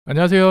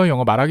안녕하세요.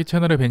 영어 말하기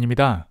채널의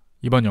벤입니다.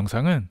 이번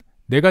영상은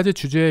 4가지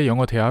주제의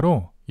영어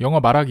대화로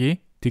영어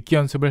말하기, 듣기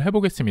연습을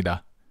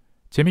해보겠습니다.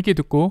 재밌게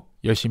듣고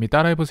열심히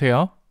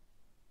따라해보세요.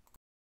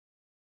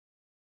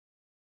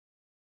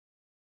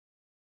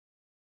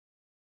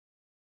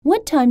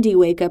 What time do you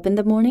wake up in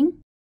the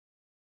morning?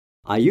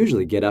 I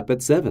usually get up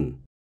at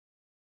 7.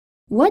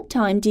 What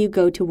time do you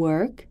go to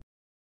work?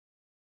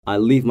 I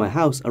leave my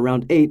house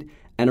around 8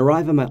 and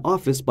arrive at my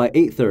office by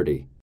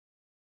 8:30.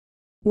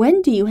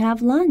 When do you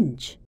have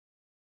lunch?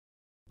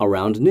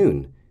 Around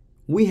noon.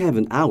 We have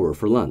an hour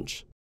for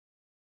lunch.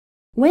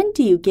 When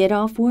do you get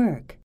off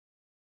work?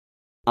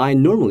 I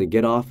normally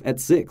get off at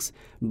 6,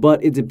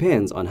 but it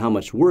depends on how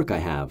much work I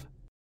have.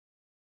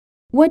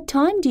 What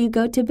time do you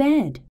go to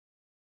bed?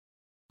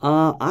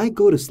 I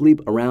go to sleep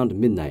around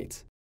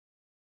midnight.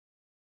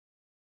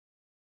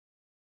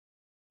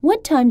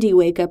 What time do you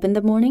wake up in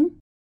the morning?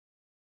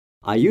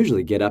 I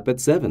usually get up at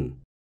 7.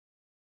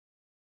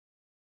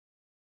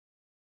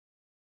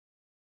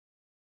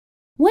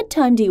 What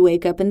time do you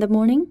wake up in the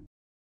morning?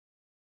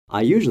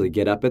 I usually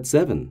get up at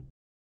 7.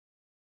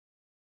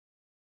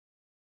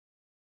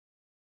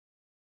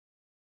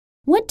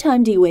 What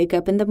time do you wake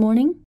up in the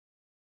morning?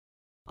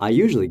 I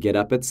usually get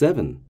up at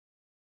 7.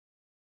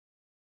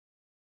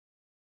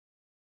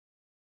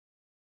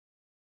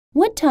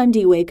 What time do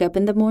you wake up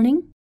in the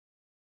morning?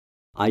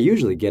 I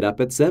usually get up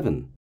at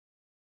 7.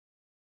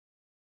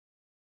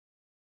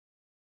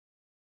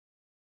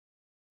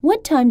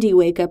 What time do you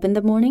wake up in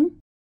the morning?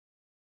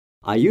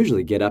 I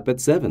usually get up at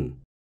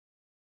 7.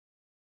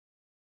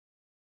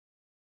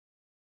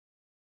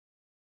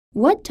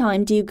 What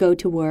time do you go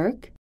to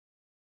work?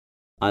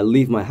 I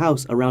leave my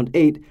house around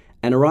 8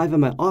 and arrive at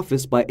my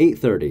office by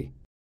 8:30.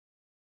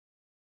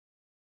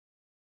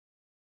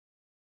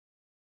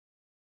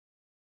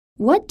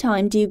 What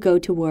time do you go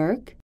to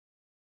work?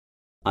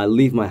 I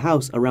leave my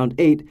house around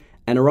 8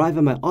 and arrive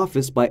at my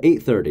office by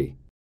 8:30.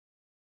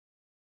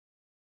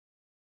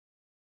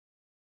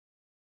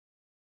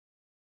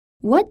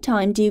 What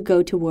time do you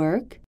go to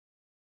work?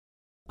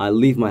 I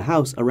leave my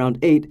house around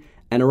 8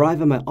 and arrive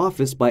at my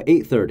office by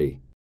 8:30.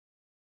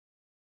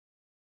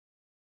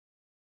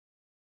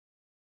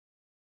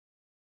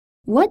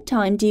 What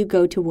time do you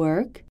go to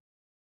work?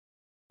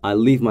 I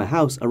leave my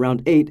house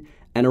around 8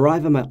 and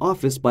arrive at my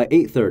office by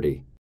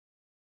 8:30.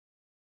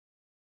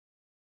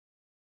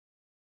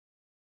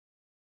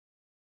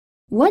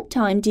 What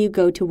time do you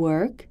go to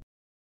work?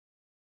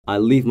 I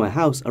leave my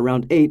house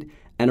around 8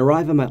 and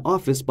arrive at my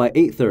office by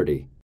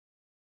 8:30.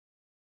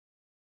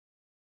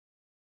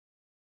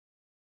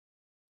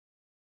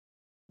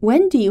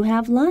 When do you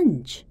have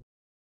lunch?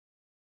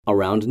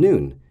 Around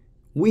noon.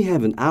 We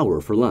have an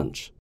hour for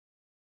lunch.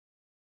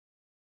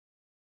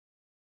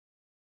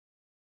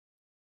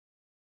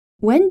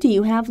 When do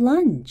you have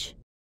lunch?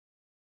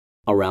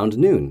 Around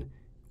noon.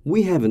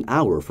 We have an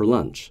hour for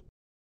lunch.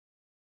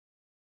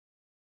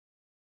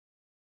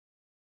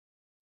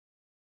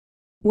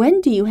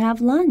 When do you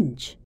have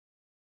lunch?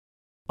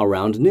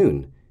 Around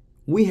noon.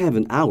 We have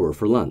an hour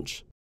for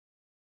lunch.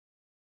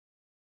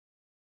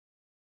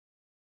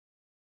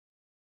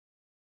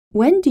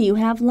 When do you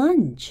have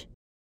lunch?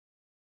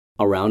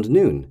 Around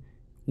noon.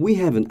 We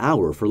have an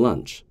hour for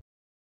lunch.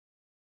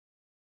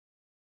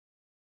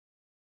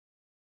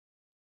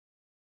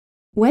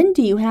 When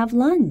do you have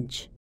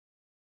lunch?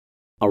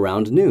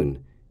 Around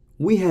noon.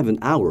 We have an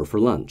hour for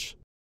lunch.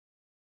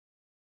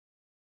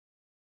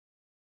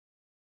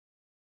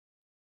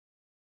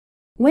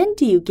 When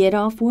do you get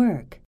off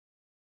work?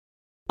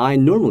 I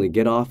normally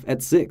get off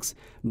at 6,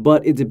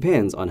 but it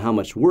depends on how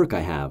much work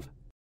I have.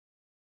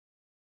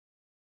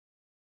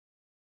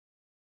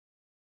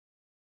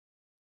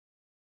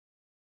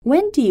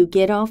 When do you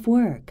get off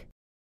work?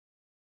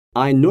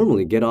 I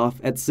normally get off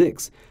at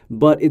 6,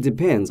 but it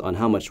depends on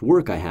how much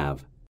work I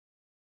have.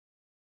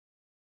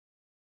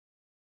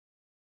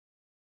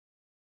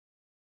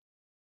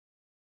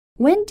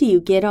 When do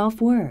you get off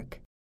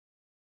work?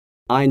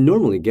 I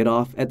normally get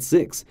off at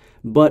 6,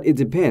 but it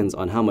depends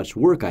on how much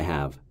work I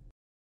have.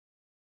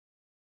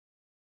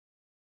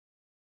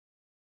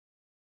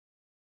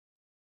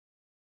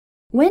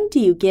 When do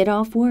you get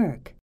off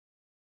work?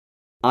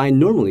 I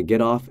normally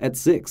get off at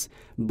 6,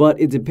 but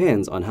it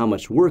depends on how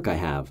much work I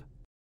have.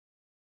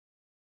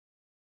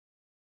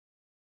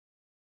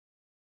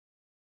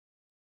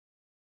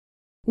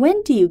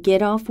 When do you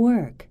get off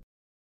work?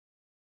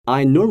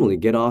 I normally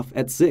get off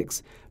at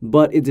 6,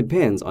 but it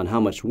depends on how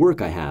much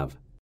work I have.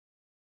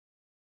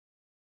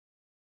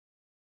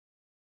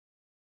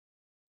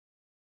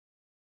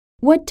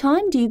 What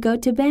time do you go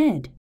to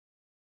bed?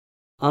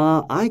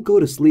 I go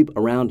to sleep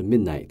around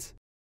midnight.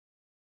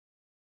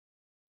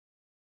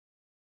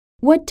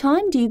 What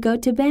time do you go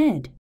to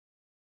bed?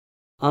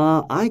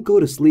 I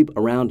go to sleep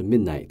around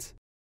midnight.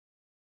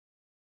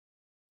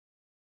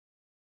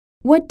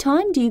 What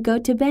time do you go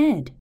to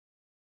bed?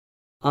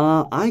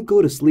 I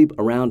go to sleep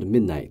around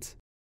midnight.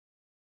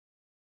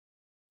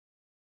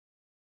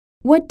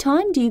 What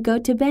time do you go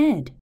to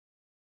bed?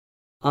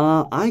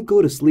 I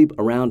go to sleep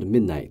around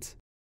midnight.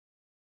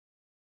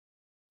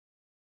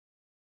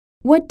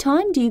 What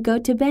time do you go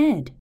to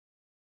bed?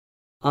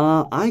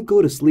 I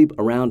go to sleep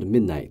around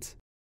midnight.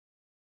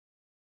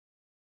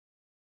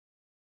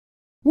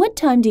 What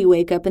time do you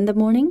wake up in the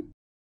morning?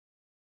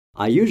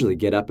 I usually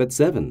get up at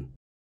 7.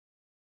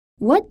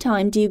 What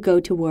time do you go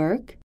to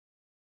work?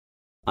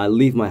 I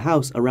leave my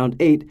house around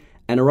 8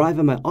 and arrive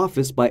at my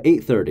office by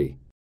 8:30.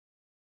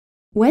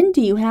 When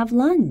do you have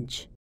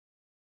lunch?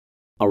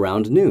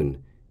 Around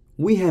noon.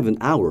 We have an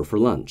hour for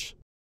lunch.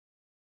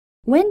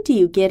 When do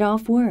you get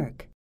off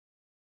work?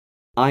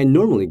 I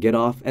normally get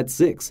off at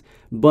 6,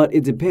 but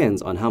it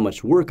depends on how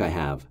much work I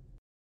have.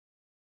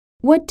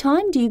 What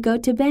time do you go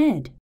to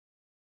bed?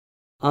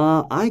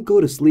 I go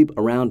to sleep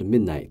around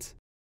midnight.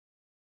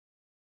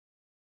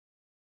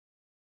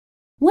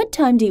 What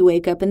time do you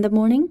wake up in the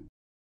morning?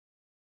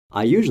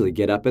 I usually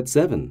get up at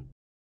 7.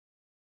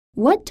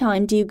 What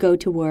time do you go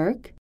to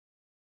work?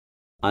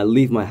 I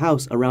leave my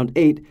house around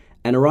 8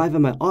 and arrive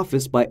at my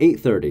office by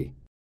 8:30.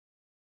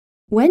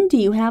 When do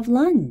you have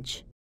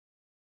lunch?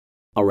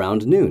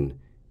 Around noon.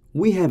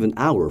 We have an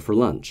hour for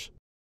lunch.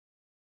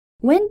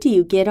 When do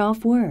you get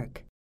off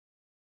work?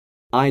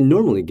 I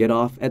normally get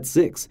off at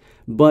 6,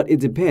 but it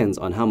depends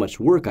on how much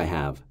work I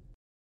have.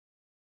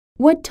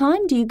 What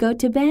time do you go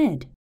to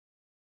bed?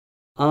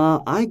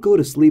 I go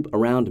to sleep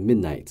around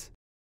midnight.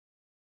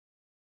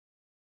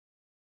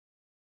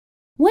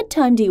 What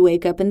time do you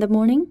wake up in the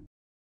morning?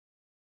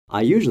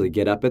 I usually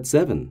get up at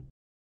 7.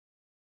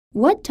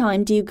 What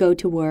time do you go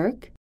to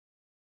work?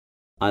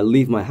 I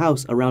leave my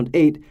house around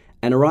 8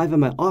 and arrive at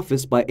my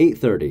office by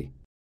 8:30.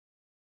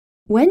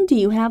 When do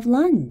you have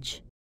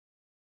lunch?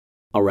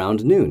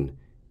 Around noon.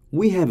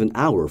 We have an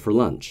hour for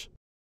lunch.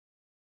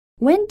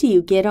 When do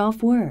you get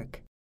off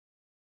work?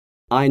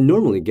 I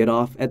normally get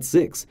off at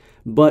 6,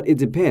 but it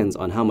depends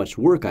on how much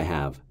work I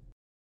have.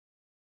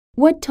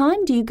 What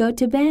time do you go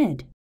to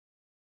bed?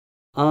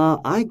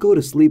 I go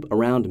to sleep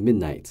around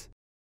midnight.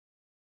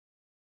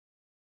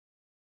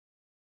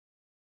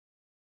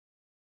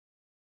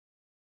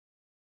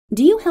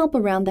 Do you help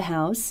around the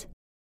house?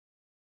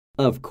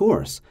 Of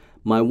course.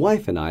 My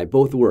wife and I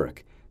both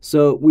work,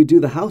 so we do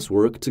the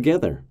housework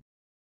together.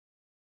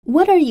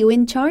 What are you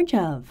in charge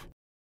of?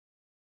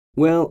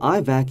 Well,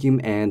 I vacuum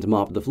and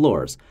mop the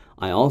floors.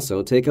 I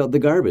also take out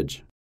the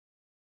garbage.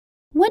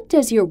 What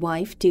does your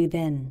wife do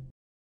then?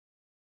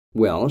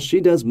 Well,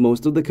 she does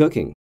most of the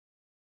cooking.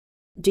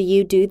 Do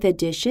you do the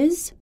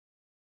dishes?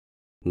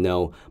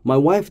 No, my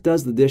wife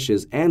does the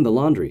dishes and the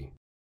laundry.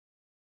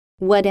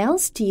 What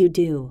else do you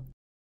do?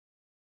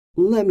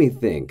 Let me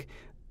think.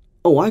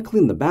 Oh, I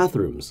clean the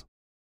bathrooms.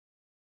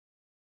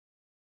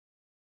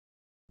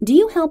 Do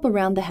you help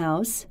around the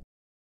house?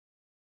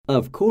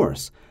 Of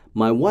course.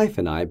 My wife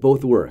and I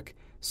both work,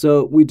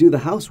 so we do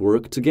the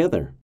housework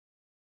together.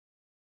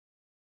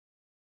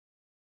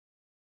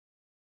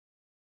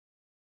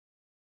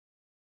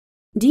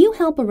 Do you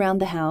help around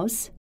the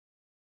house?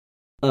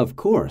 Of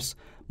course.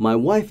 My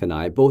wife and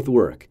I both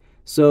work,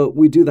 so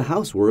we do the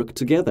housework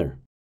together.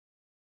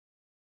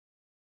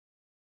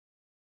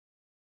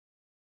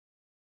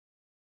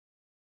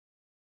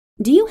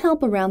 Do you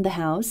help around the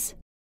house?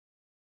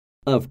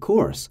 Of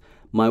course.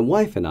 My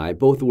wife and I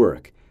both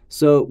work,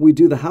 so we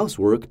do the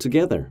housework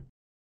together.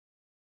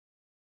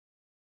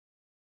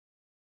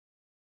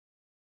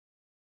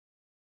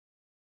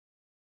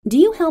 Do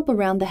you help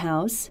around the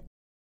house?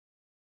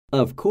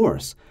 Of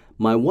course.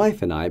 My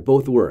wife and I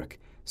both work,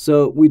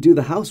 so we do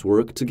the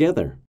housework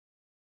together.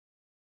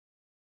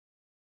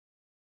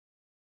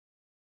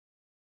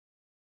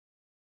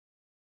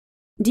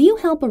 Do you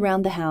help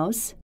around the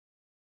house?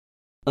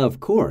 Of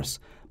course.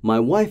 My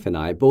wife and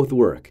I both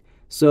work,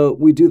 so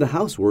we do the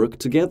housework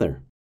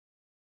together.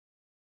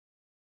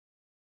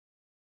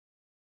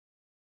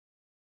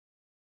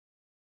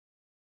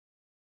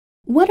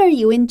 What are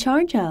you in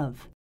charge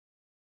of?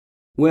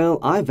 Well,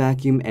 I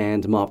vacuum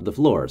and mop the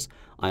floors.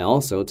 I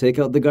also take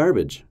out the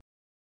garbage.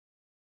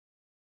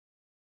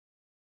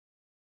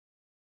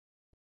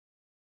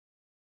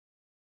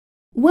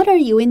 What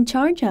are you in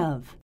charge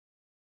of?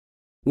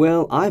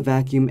 Well, I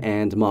vacuum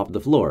and mop the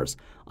floors.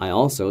 I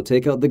also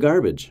take out the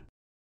garbage.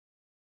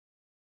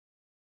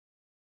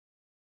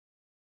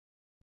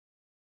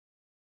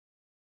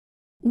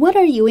 What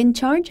are you in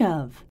charge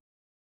of?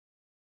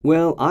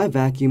 Well, I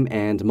vacuum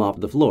and mop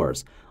the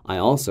floors. I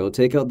also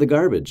take out the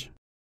garbage.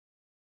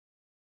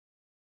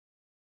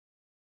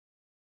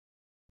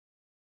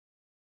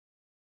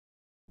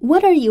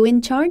 What are you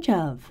in charge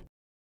of?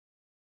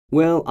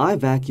 Well, I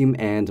vacuum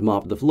and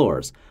mop the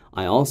floors.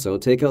 I also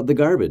take out the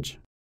garbage.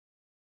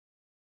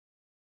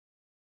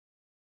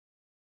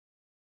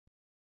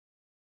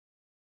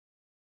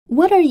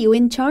 What are you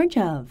in charge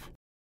of?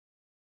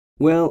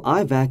 Well,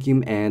 I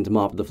vacuum and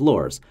mop the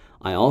floors.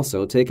 I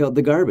also take out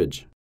the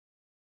garbage.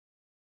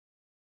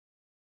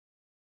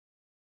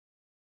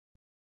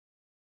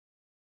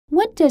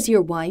 What does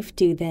your wife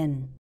do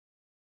then?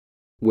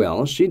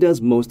 Well, she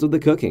does most of the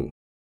cooking.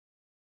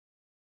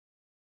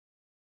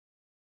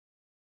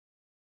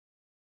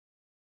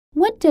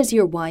 What does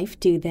your wife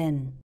do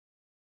then?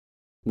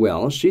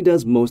 Well, she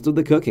does most of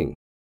the cooking.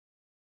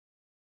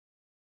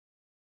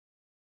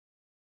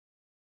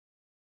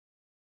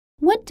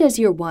 What does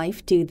your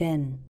wife do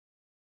then?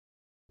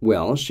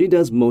 Well, she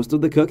does most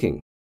of the cooking.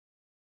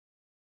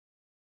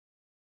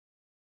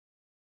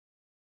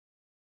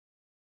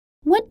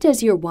 What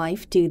does your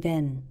wife do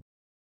then?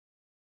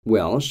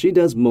 Well, she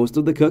does most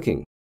of the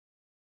cooking.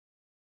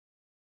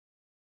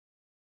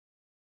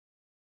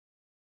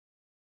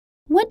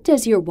 What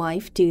does your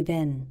wife do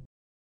then?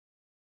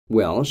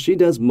 Well, she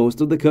does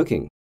most of the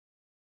cooking.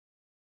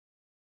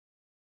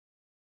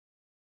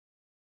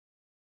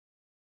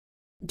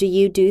 Do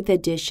you do the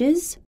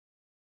dishes?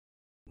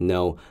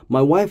 No,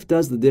 my wife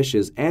does the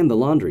dishes and the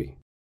laundry.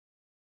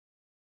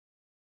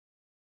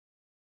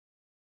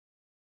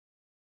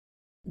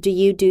 Do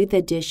you do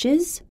the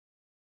dishes?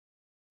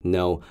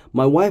 No,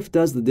 my wife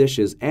does the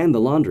dishes and the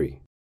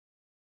laundry.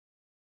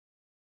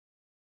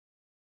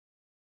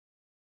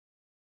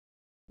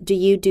 Do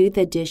you do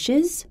the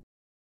dishes?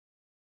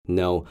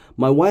 No,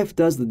 my wife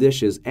does the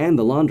dishes and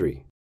the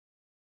laundry.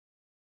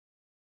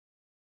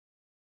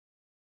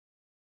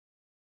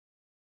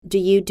 Do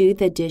you do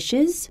the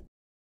dishes?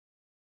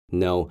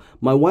 No,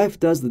 my wife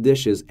does the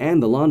dishes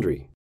and the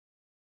laundry.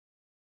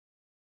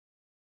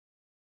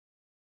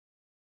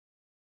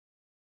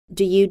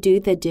 Do you do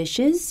the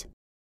dishes?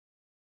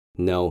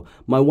 No,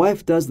 my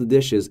wife does the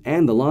dishes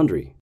and the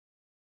laundry.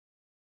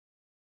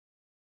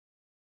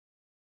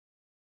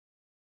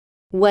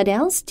 What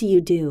else do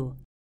you do?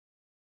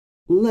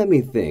 Let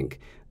me think.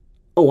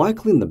 Oh, I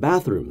clean the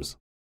bathrooms.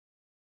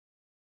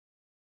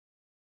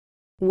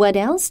 What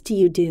else do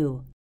you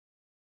do?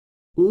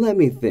 Let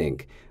me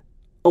think.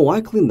 Oh,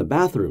 I clean the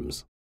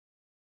bathrooms.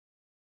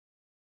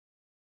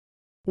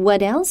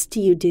 What else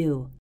do you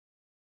do?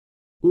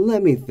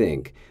 Let me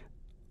think.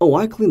 Oh,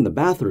 I clean the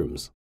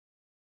bathrooms.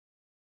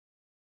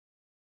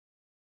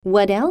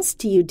 What else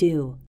do you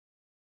do?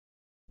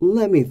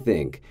 Let me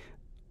think.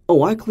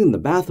 Oh, I clean the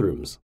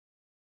bathrooms.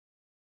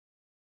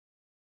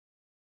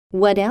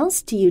 What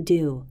else do you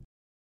do?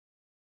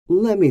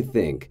 Let me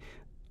think.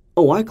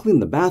 Oh, I clean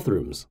the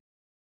bathrooms.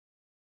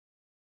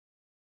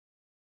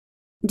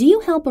 Do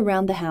you help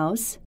around the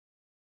house?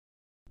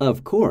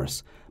 Of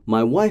course.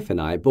 My wife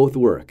and I both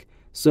work,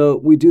 so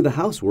we do the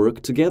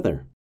housework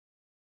together.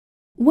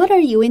 What are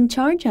you in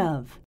charge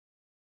of?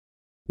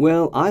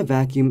 Well, I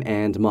vacuum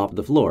and mop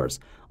the floors.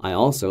 I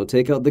also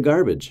take out the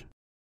garbage.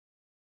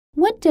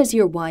 What does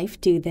your wife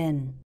do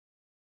then?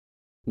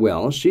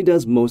 Well, she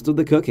does most of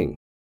the cooking.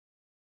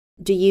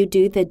 Do you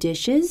do the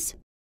dishes?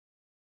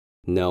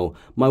 No,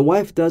 my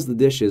wife does the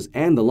dishes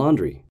and the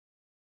laundry.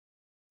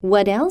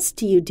 What else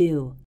do you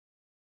do?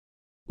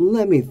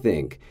 Let me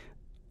think.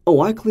 Oh,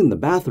 I clean the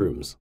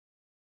bathrooms.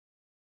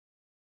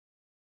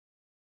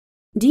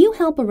 Do you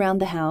help around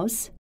the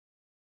house?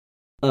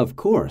 Of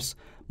course.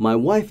 My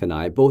wife and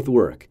I both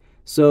work,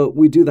 so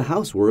we do the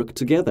housework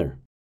together.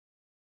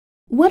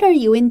 What are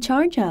you in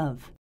charge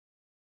of?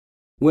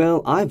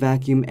 Well, I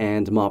vacuum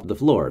and mop the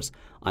floors.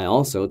 I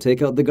also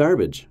take out the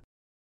garbage.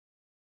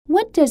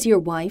 What does your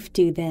wife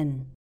do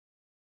then?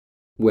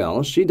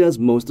 Well, she does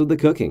most of the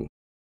cooking.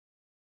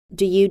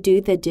 Do you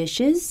do the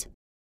dishes?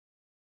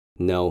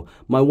 No,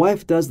 my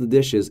wife does the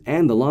dishes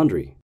and the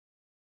laundry.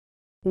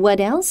 What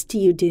else do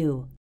you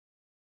do?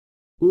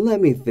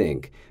 Let me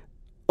think.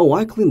 Oh,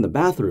 I clean the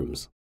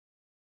bathrooms.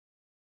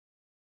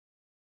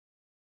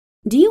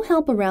 Do you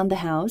help around the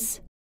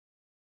house?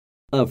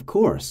 Of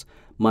course.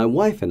 My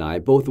wife and I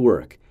both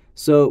work,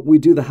 so we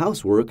do the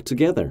housework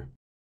together.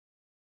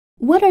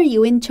 What are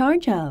you in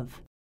charge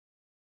of?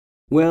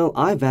 Well,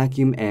 I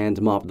vacuum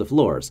and mop the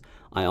floors.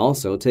 I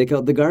also take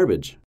out the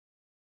garbage.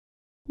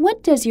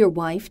 What does your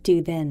wife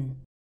do then?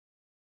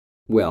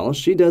 Well,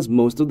 she does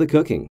most of the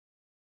cooking.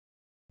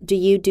 Do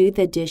you do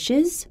the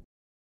dishes?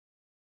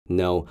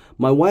 No,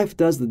 my wife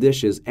does the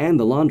dishes and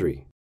the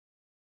laundry.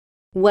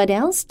 What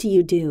else do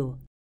you do?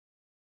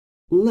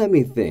 Let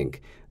me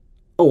think.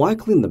 Oh, I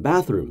clean the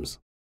bathrooms.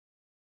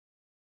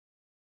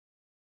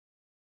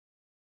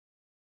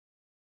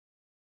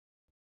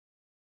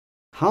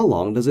 How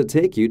long does it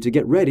take you to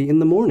get ready in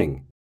the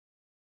morning?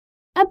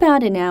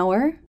 About an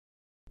hour.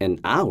 An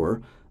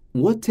hour?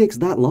 What takes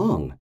that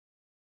long?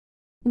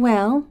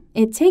 Well,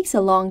 it takes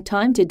a long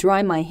time to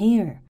dry my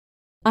hair.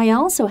 I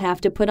also have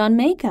to put on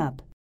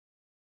makeup.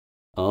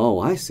 Oh,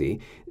 I see.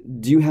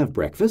 Do you have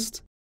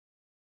breakfast?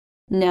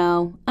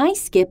 No, I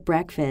skip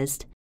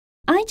breakfast.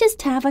 I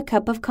just have a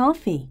cup of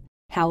coffee.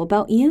 How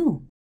about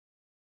you?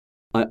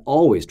 I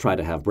always try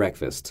to have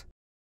breakfast.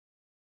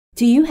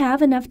 Do you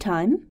have enough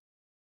time?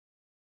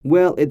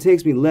 Well, it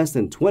takes me less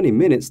than 20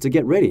 minutes to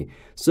get ready,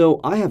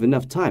 so I have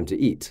enough time to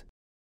eat.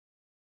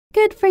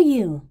 Good for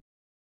you.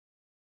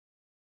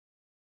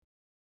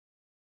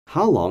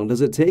 How long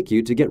does it take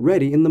you to get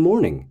ready in the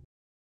morning?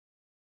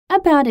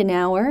 About an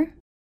hour.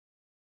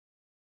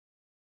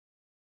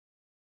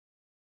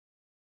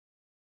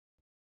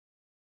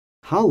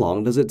 How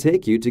long does it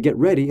take you to get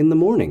ready in the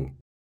morning?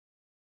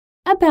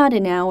 About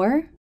an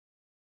hour.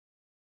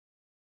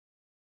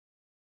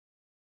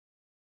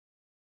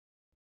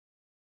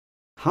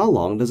 How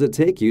long does it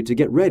take you to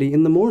get ready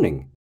in the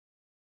morning?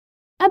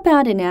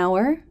 About an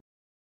hour.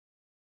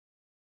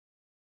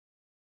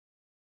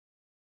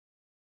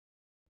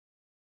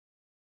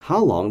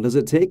 How long does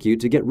it take you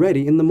to get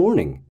ready in the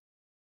morning?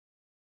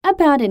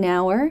 About an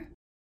hour.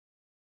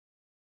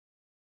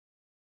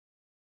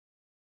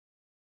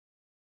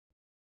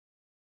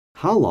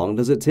 How long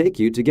does it take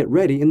you to get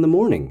ready in the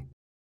morning?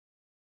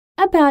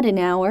 About an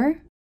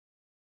hour.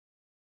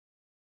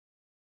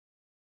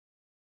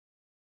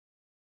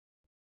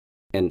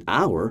 An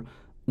hour?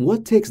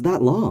 What takes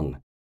that long?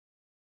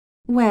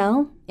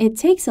 Well, it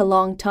takes a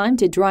long time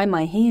to dry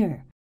my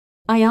hair.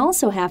 I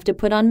also have to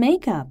put on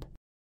makeup.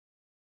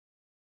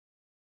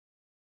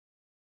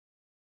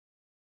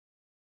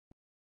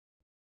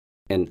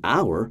 An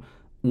hour?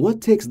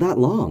 What takes that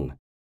long?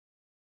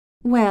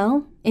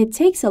 Well, it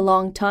takes a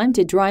long time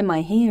to dry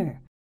my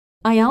hair.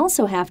 I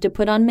also have to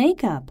put on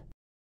makeup.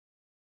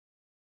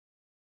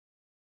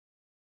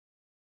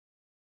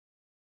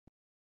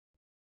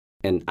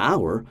 An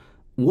hour?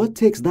 What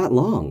takes that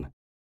long?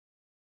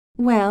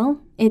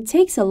 Well, it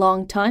takes a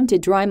long time to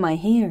dry my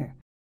hair.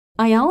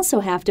 I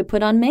also have to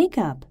put on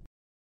makeup.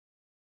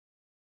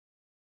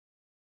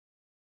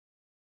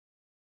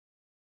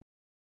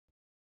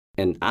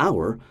 An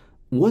hour?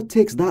 What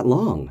takes that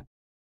long?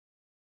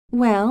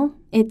 Well,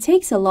 it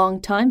takes a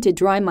long time to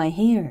dry my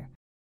hair.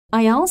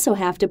 I also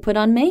have to put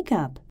on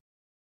makeup.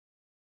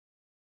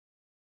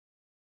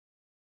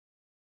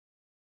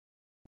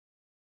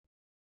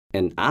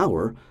 An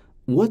hour?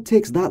 What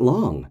takes that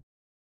long?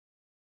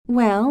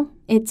 Well,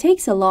 it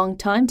takes a long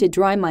time to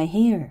dry my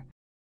hair.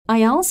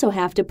 I also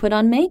have to put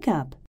on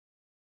makeup.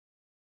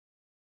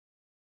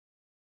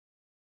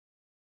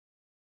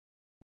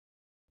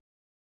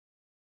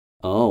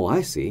 Oh,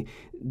 I see.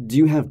 Do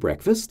you have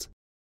breakfast?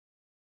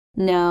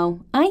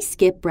 No, I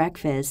skip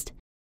breakfast.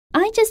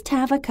 I just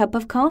have a cup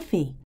of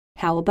coffee.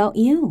 How about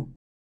you?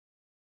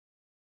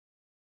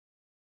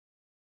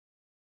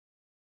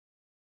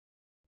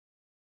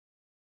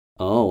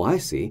 Oh, I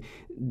see.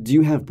 Do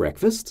you have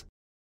breakfast?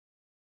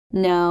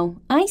 No,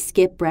 I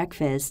skip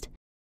breakfast.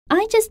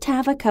 I just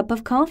have a cup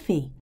of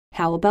coffee.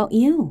 How about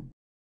you?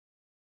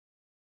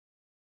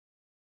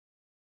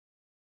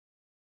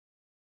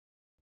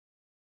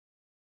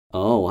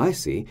 Oh, I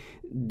see.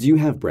 Do you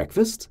have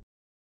breakfast?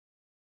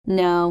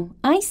 No,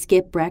 I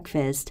skip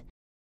breakfast.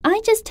 I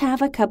just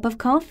have a cup of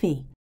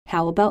coffee.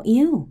 How about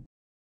you?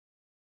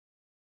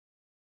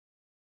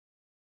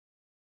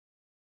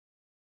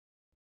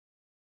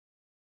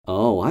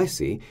 Oh, I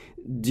see.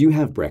 Do you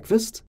have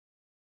breakfast?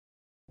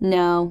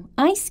 No,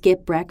 I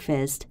skip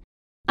breakfast.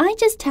 I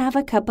just have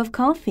a cup of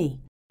coffee.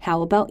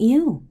 How about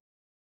you?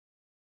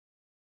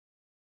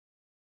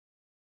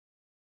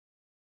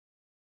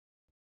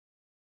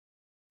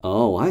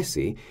 Oh, I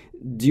see.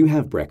 Do you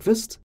have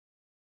breakfast?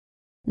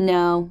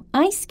 No,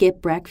 I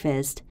skip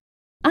breakfast.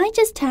 I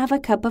just have a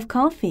cup of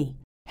coffee.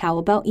 How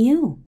about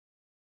you?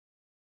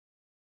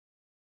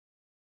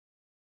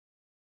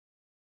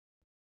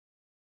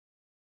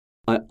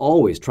 I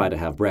always try to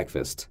have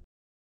breakfast.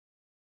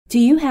 Do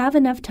you have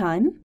enough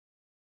time?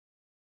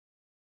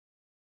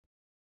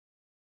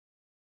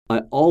 I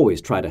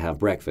always try to have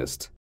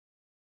breakfast.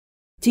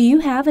 Do you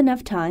have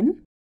enough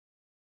time?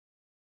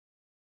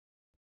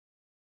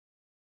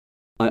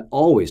 I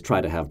always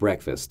try to have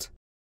breakfast.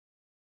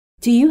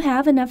 Do you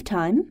have enough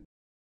time?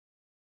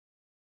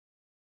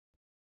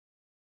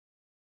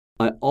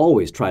 I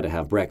always try to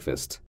have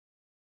breakfast.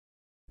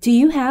 Do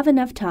you have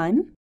enough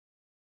time?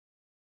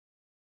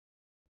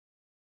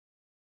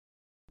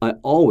 I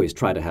always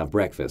try to have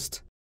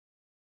breakfast.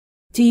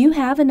 Do you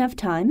have enough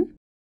time?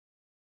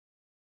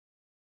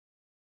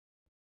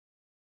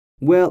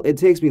 Well, it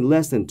takes me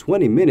less than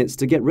 20 minutes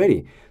to get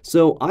ready,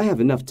 so I have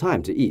enough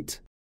time to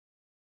eat.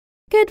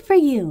 Good for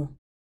you.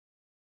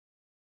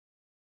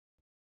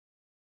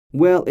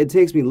 Well, it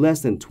takes me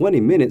less than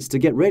 20 minutes to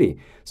get ready,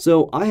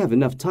 so I have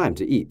enough time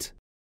to eat.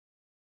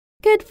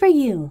 Good for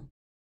you.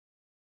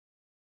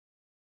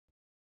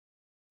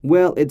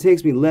 Well, it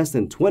takes me less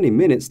than 20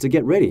 minutes to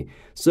get ready,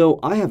 so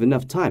I have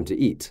enough time to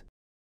eat.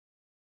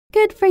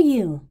 Good for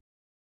you.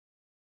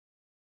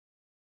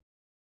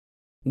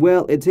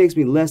 Well, it takes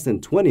me less than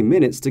 20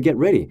 minutes to get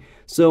ready,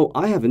 so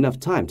I have enough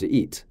time to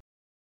eat.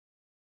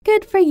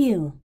 Good for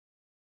you.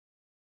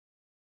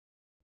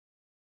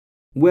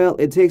 Well,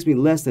 it takes me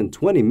less than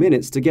 20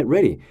 minutes to get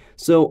ready,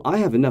 so I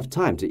have enough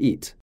time to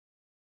eat.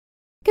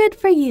 Good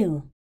for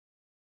you.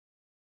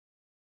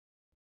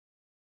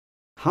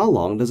 How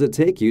long does it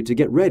take you to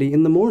get ready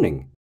in the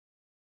morning?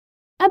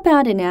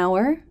 About an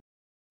hour.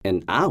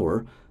 An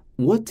hour?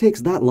 What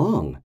takes that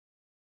long?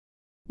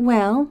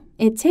 Well,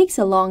 it takes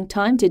a long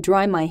time to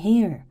dry my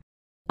hair.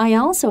 I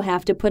also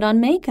have to put on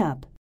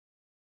makeup.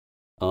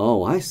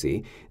 Oh, I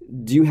see.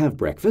 Do you have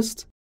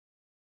breakfast?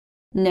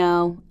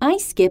 No, I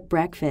skip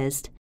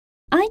breakfast.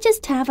 I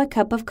just have a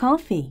cup of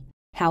coffee.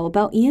 How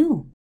about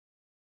you?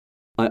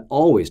 I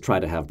always try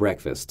to have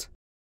breakfast.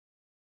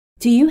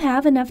 Do you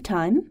have enough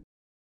time?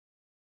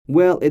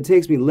 Well, it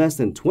takes me less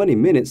than 20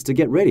 minutes to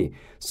get ready,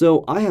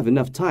 so I have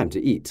enough time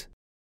to eat.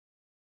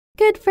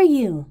 Good for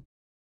you.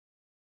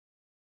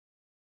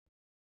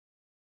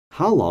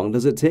 How long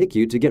does it take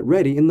you to get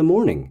ready in the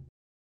morning?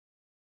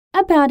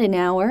 About an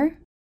hour.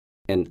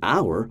 An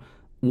hour?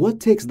 what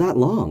takes that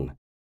long?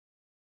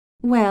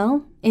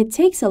 Well, it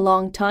takes a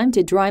long time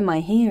to dry my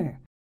hair.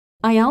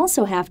 I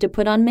also have to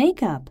put on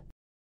makeup.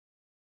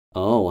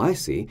 Oh, I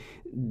see.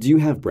 Do you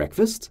have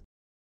breakfast?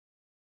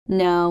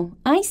 No,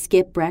 I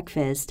skip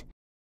breakfast.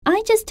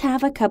 I just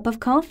have a cup of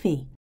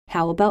coffee.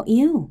 How about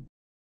you?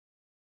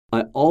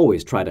 I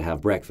always try to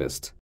have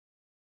breakfast.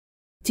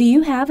 Do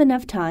you have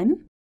enough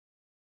time?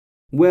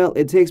 Well,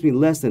 it takes me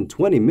less than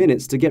 20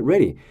 minutes to get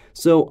ready,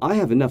 so I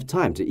have enough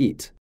time to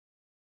eat.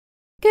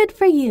 Good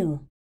for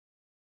you.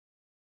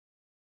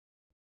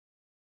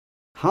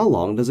 How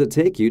long does it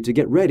take you to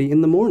get ready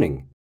in the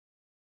morning?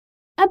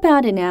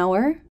 About an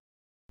hour.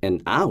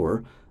 An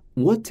hour?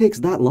 What takes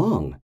that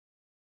long?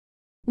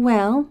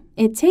 Well,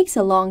 it takes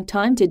a long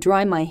time to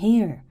dry my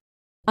hair.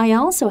 I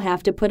also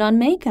have to put on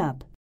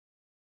makeup.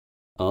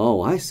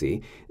 Oh, I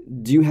see.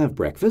 Do you have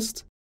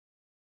breakfast?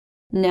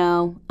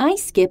 No, I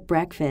skip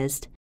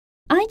breakfast.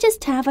 I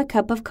just have a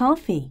cup of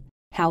coffee.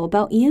 How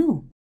about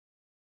you?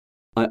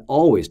 I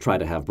always try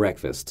to have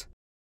breakfast.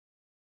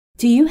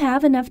 Do you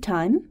have enough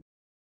time?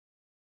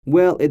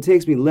 Well, it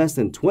takes me less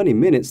than 20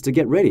 minutes to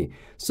get ready,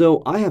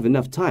 so I have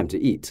enough time to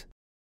eat.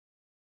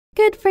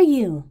 Good for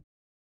you.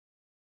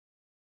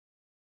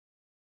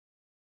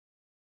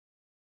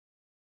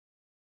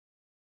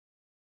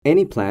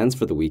 Any plans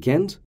for the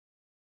weekend?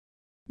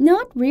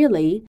 Not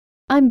really.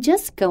 I'm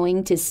just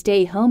going to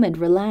stay home and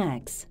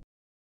relax.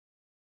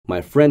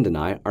 My friend and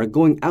I are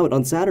going out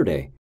on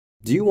Saturday.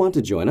 Do you want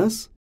to join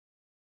us?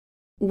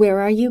 Where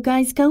are you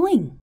guys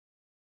going?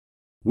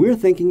 We're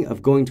thinking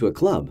of going to a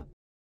club.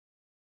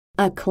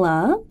 A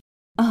club?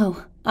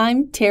 Oh,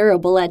 I'm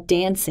terrible at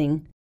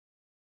dancing.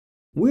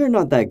 We're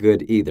not that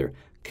good either.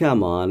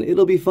 Come on,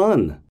 it'll be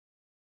fun.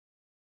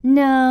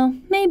 No,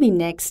 maybe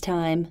next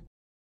time.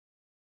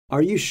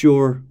 Are you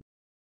sure?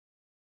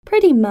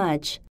 Pretty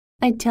much.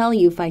 I'd tell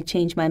you if I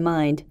change my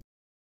mind.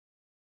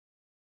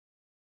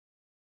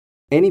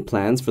 Any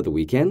plans for the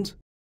weekend?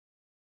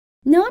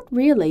 Not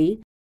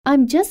really.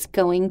 I'm just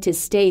going to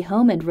stay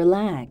home and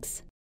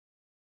relax.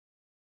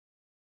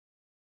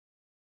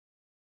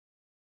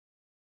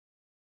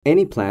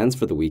 Any plans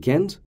for the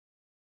weekend?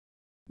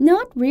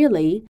 Not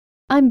really.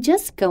 I'm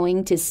just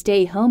going to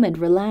stay home and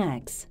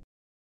relax.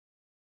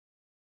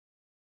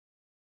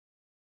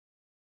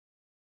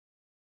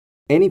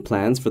 Any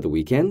plans for the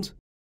weekend?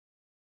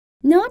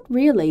 Not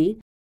really.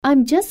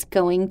 I'm just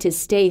going to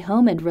stay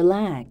home and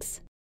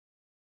relax.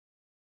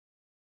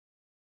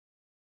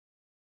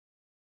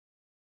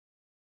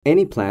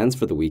 Any plans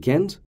for the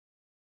weekend?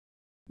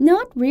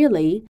 Not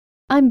really.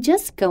 I'm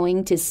just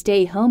going to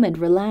stay home and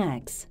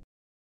relax.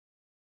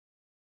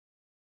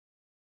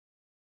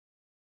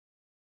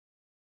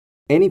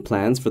 Any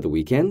plans for the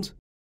weekend?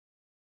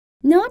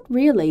 Not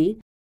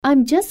really.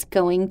 I'm just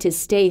going to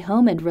stay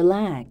home and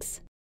relax.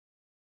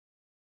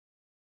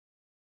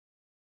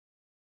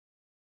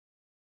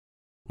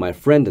 My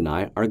friend and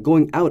I are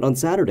going out on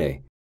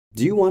Saturday.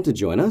 Do you want to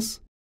join us?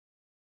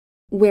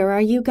 Where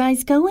are you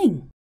guys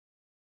going?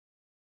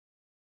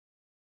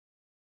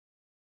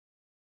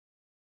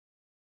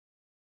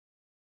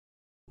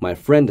 My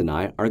friend and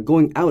I are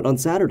going out on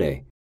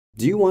Saturday.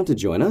 Do you want to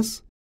join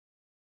us?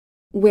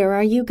 Where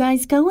are you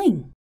guys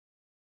going?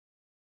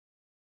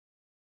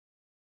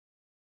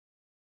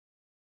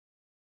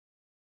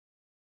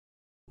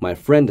 My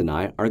friend and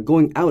I are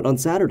going out on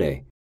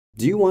Saturday.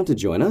 Do you want to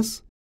join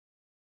us?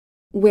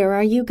 Where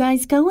are you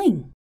guys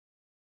going?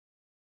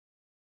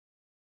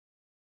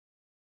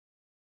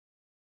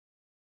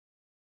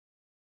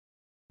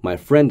 My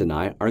friend and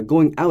I are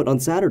going out on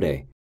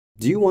Saturday.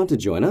 Do you want to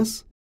join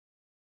us?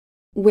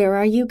 Where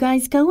are you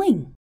guys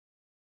going?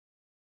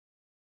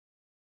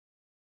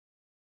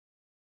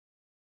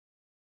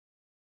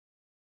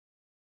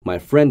 My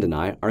friend and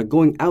I are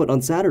going out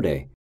on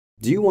Saturday.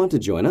 Do you want to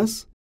join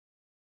us?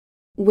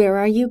 Where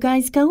are you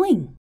guys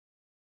going?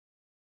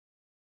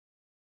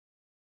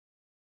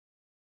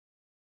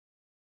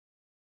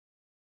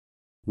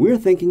 We're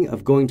thinking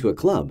of going to a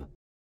club.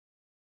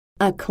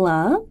 A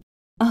club?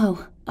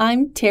 Oh,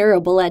 I'm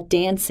terrible at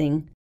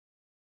dancing.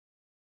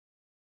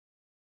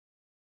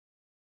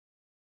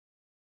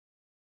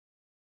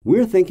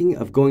 We're thinking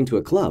of going to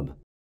a club.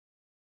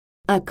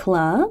 A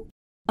club?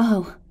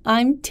 Oh,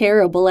 I'm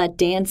terrible at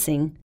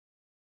dancing.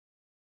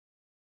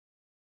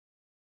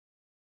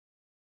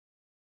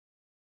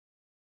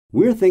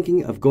 We're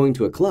thinking of going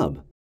to a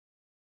club.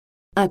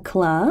 A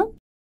club?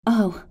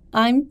 Oh,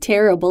 I'm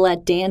terrible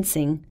at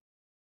dancing.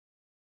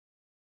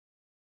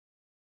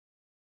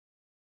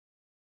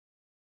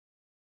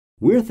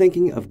 We're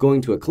thinking of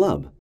going to a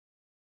club.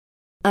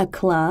 A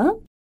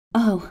club?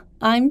 Oh,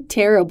 I'm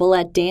terrible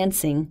at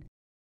dancing.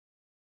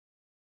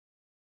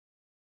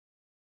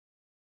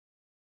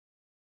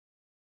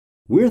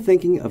 We're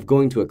thinking of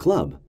going to a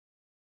club.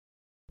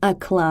 A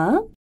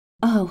club?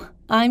 Oh,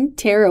 I'm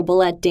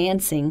terrible at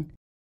dancing.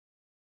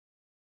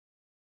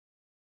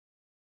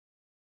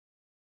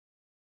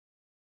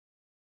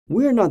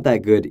 We're not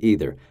that good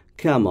either.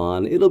 Come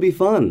on, it'll be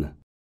fun.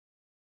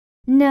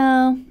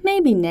 No,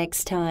 maybe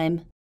next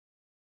time.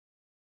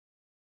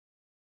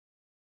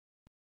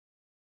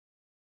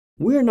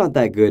 We're not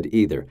that good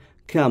either.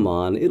 Come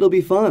on, it'll be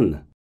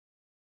fun.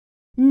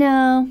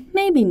 No,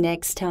 maybe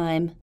next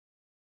time.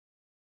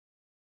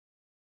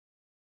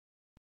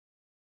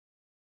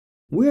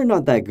 We're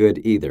not that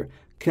good either.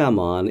 Come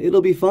on,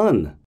 it'll be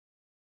fun.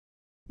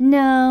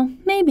 No,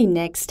 maybe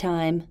next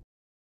time.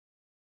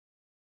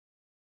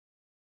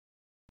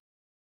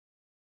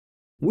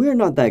 We're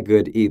not that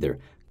good either.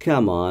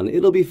 Come on,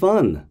 it'll be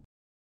fun.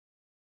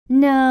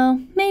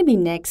 No, maybe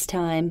next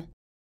time.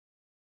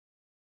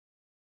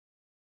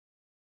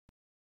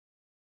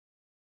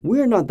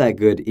 We're not that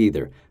good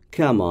either.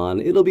 Come on,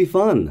 it'll be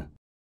fun.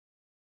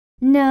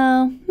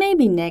 No,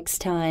 maybe next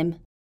time.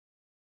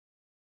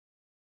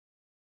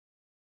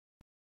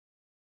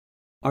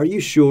 Are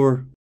you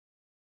sure?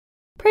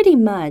 Pretty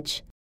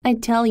much.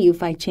 I'd tell you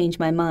if I change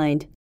my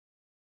mind.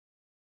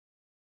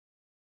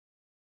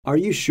 Are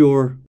you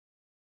sure?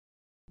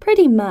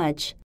 Pretty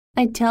much.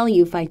 I'd tell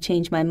you if I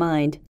change my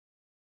mind.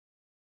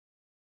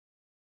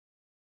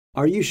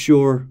 Are you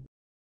sure?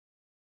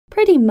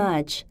 Pretty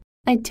much.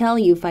 I'd tell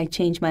you if I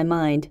change my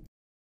mind.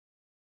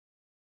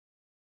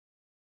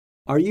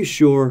 Are you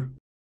sure?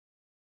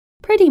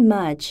 Pretty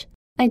much.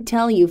 I'd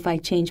tell you if I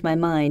change my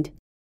mind.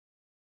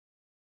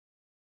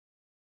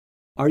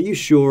 Are you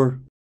sure?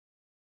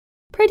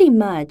 Pretty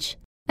much.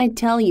 I'd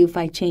tell you if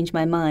I change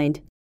my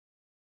mind.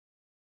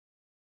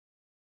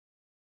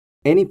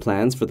 Any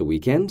plans for the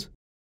weekend?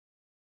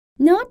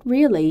 Not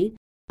really.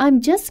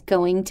 I'm just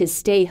going to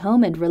stay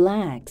home and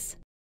relax.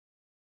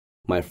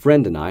 My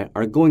friend and I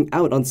are going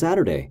out on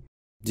Saturday.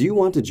 Do you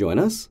want to join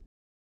us?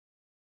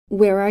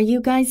 Where are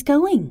you guys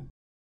going?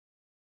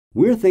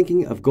 We're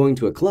thinking of going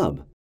to a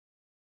club.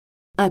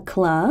 A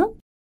club?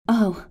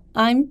 Oh,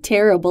 I'm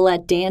terrible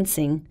at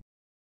dancing.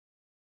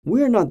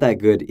 We're not that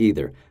good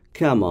either.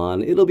 Come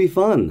on, it'll be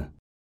fun.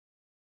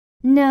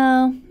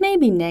 No,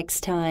 maybe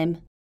next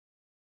time.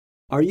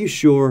 Are you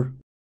sure?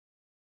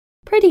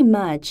 Pretty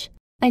much.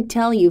 I'd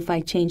tell you if I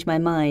change my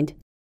mind.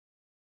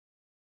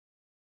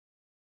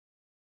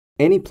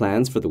 Any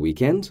plans for the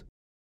weekend?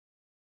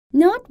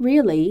 Not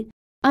really.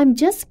 I'm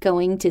just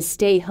going to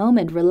stay home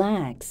and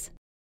relax.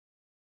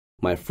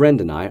 My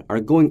friend and I are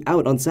going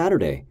out on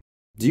Saturday.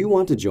 Do you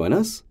want to join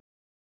us?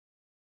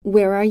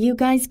 Where are you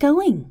guys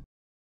going?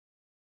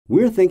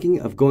 We're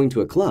thinking of going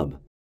to a club.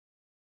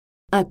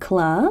 A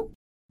club?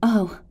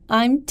 Oh,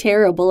 I'm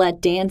terrible at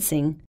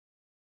dancing.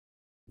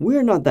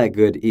 We're not that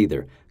good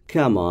either.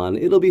 Come on,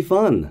 it'll be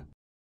fun.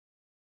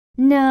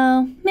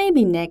 No,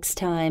 maybe next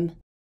time.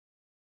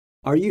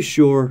 Are you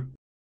sure?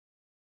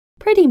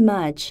 Pretty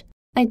much.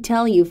 I'd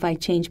tell you if I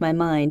change my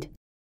mind.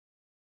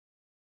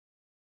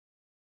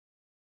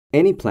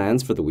 Any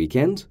plans for the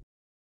weekend?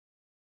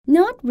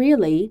 Not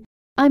really.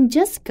 I'm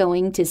just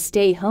going to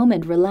stay home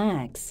and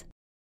relax.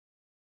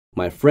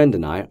 My friend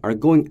and I are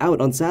going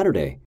out on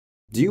Saturday.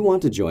 Do you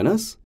want to join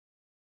us?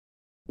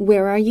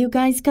 Where are you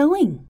guys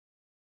going?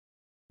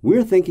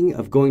 We're thinking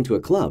of going to a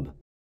club.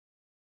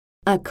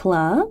 A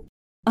club?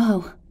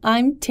 Oh,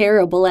 I'm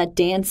terrible at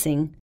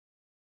dancing.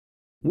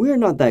 We're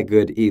not that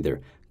good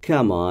either.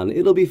 Come on,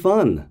 it'll be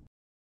fun.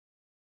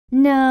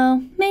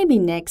 No, maybe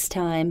next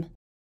time.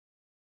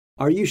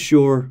 Are you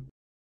sure?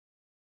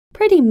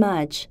 Pretty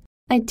much.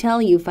 I'd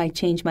tell you if I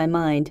change my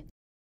mind.